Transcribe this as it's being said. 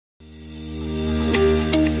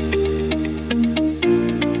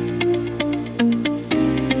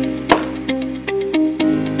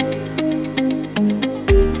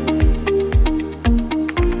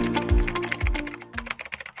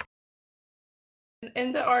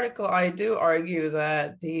In the article, I do argue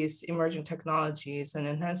that these emerging technologies and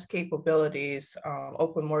enhanced capabilities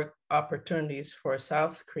open more opportunities for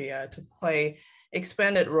South Korea to play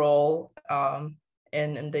expanded role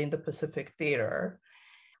in the Indo-Pacific theater.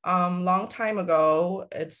 Long time ago,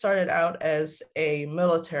 it started out as a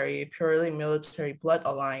purely military blood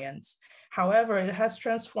alliance. However, it has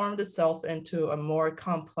transformed itself into a more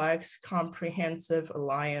complex, comprehensive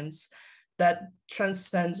alliance that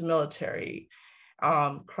transcends military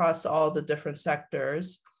across all the different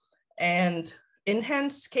sectors. And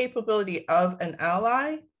enhanced capability of an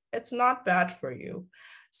ally, it's not bad for you.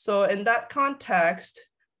 So in that context,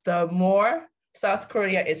 the more South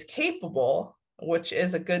Korea is capable, which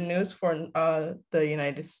is a good news for the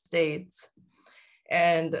United States,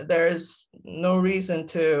 and there's no reason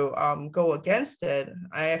to go against it,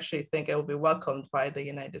 I actually think it will be welcomed by the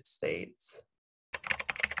United States.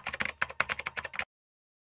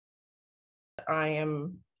 I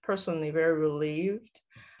am personally very relieved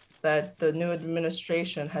that the new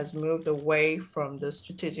administration has moved away from the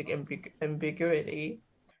strategic ambiguity.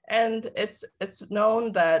 And it's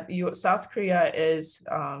known that South Korea is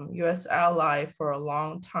US ally for a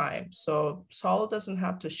long time. So Seoul doesn't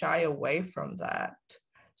have to shy away from that.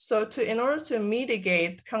 So in order to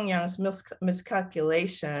mitigate Pyongyang's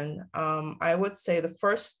miscalculation, I would say the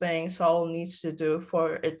first thing Seoul needs to do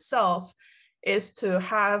for itself is to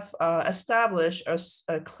have established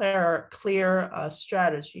a clear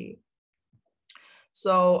strategy.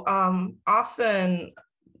 So often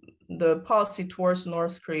the policy towards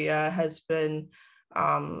North Korea has been,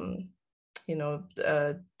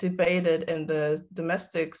 debated in the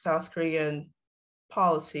domestic South Korean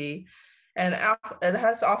policy, and it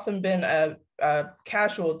has often been a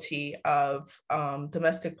casualty of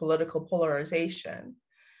domestic political polarization.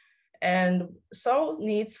 And Seoul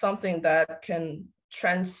needs something that can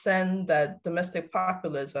transcend that domestic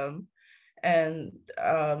populism and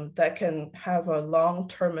that can have a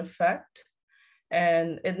long-term effect.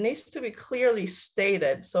 And it needs to be clearly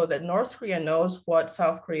stated so that North Korea knows what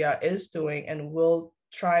South Korea is doing and will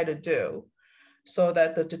try to do, so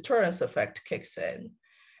that the deterrence effect kicks in.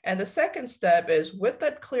 And the second step is, with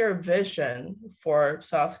that clear vision for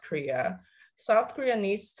South Korea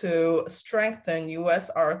needs to strengthen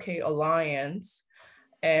US-RK alliance,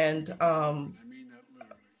 and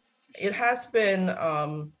it has been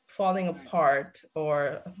falling apart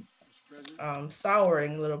or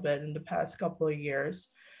souring a little bit in the past couple of years.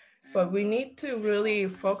 But we need to really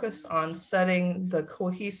focus on setting the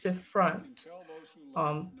cohesive front.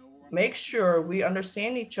 Make sure we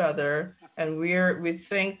understand each other and we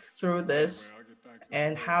think through this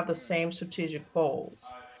and have the same strategic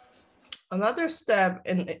goals. Another step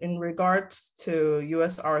in regards to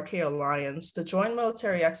US-RK alliance, the joint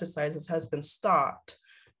military exercises has been stopped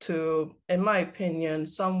to, in my opinion,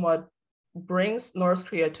 somewhat brings North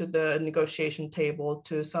Korea to the negotiation table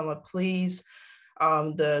to somewhat please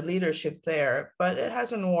the leadership there, but it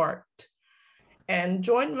hasn't worked. And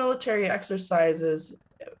joint military exercises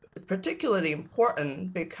particularly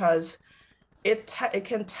important because it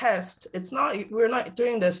can test. We're not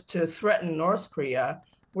doing this to threaten North Korea.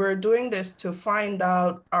 We're doing this to find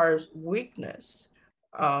out our weakness.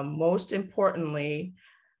 Most importantly,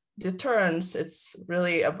 deterrence, it's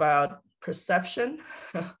really about perception.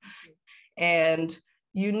 And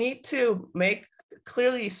you need to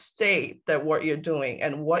clearly state that what you're doing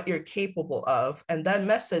and what you're capable of, and that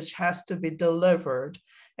message has to be delivered.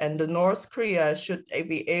 And the North Korea should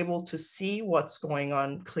be able to see what's going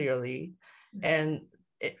on clearly, and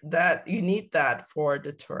that you need that for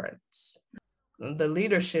deterrence. The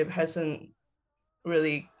leadership hasn't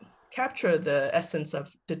really captured the essence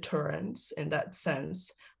of deterrence in that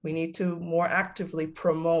sense. We need to more actively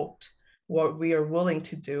promote what we are willing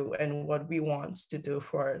to do and what we want to do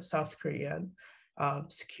for South Korean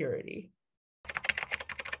security.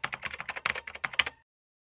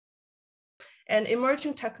 And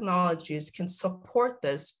emerging technologies can support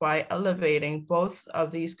this by elevating both of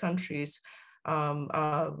these countries'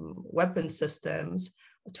 weapon systems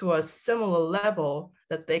to a similar level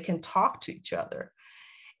that they can talk to each other.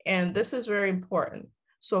 And this is very important.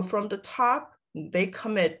 So from the top, they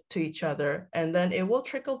commit to each other, and then it will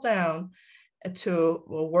trickle down to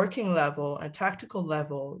a working level and tactical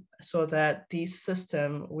level, so that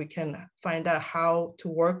we can find out how to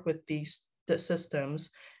work with the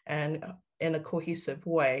systems and in a cohesive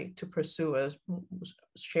way to pursue a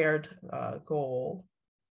shared goal.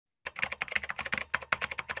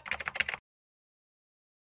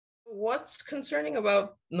 What's concerning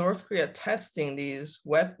about North Korea testing these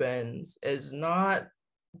weapons is not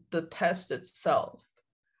the test itself.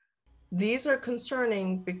 These are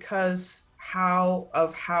concerning because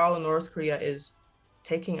how North Korea is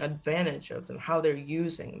taking advantage of them, how they're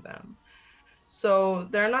using them. So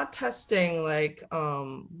they're not testing like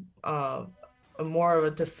a more of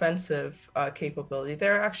a defensive capability.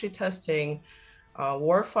 They're actually testing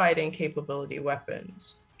warfighting capability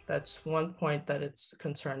weapons. That's one point that it's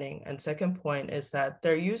concerning. And second point is that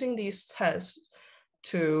they're using these tests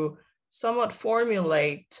to somewhat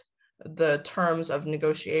formulate the terms of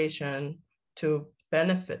negotiation to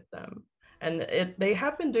benefit them. And they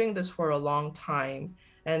have been doing this for a long time,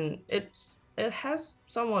 and it has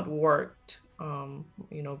somewhat worked.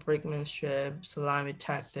 Brinkmanship, salami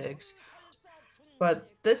tactics. But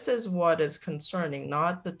this is what is concerning,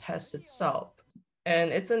 not the test itself.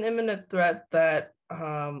 And it's an imminent threat that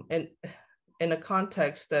in a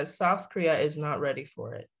context that South Korea is not ready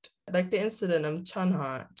for it. Like the incident of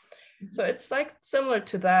Chunha. So it's like similar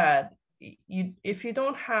to that. If you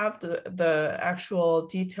don't have the actual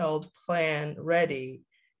detailed plan ready,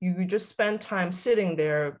 you just spend time sitting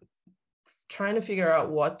there trying to figure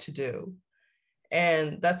out what to do.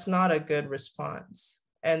 And that's not a good response.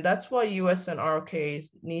 And that's what US and ROK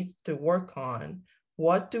needs to work on.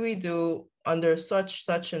 What do we do under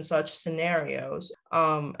such and such scenarios,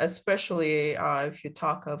 especially if you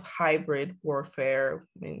talk of hybrid warfare,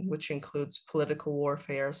 which includes political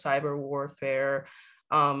warfare, cyber warfare,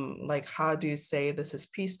 like how do you say this is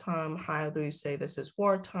peacetime? How do you say this is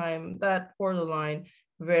wartime? That borderline,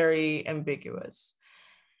 very ambiguous.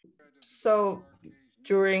 So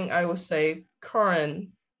during, I would say, current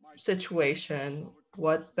situation,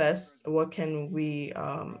 what can we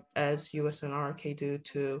as US and RK do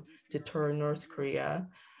to deter North Korea?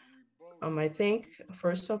 I think,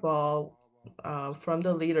 first of all, from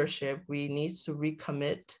the leadership, we need to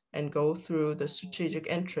recommit and go through the strategic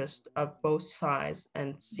interest of both sides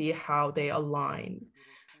and see how they align.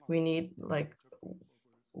 We need like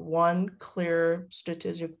one clear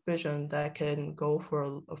strategic vision that can go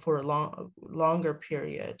for a longer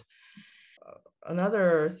period.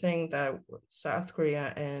 Another thing that South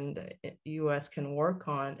Korea and US can work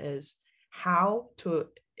on is how to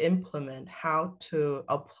implement, how to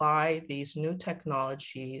apply these new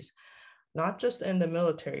technologies, not just in the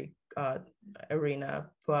military arena,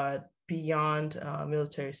 but beyond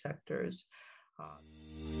military sectors.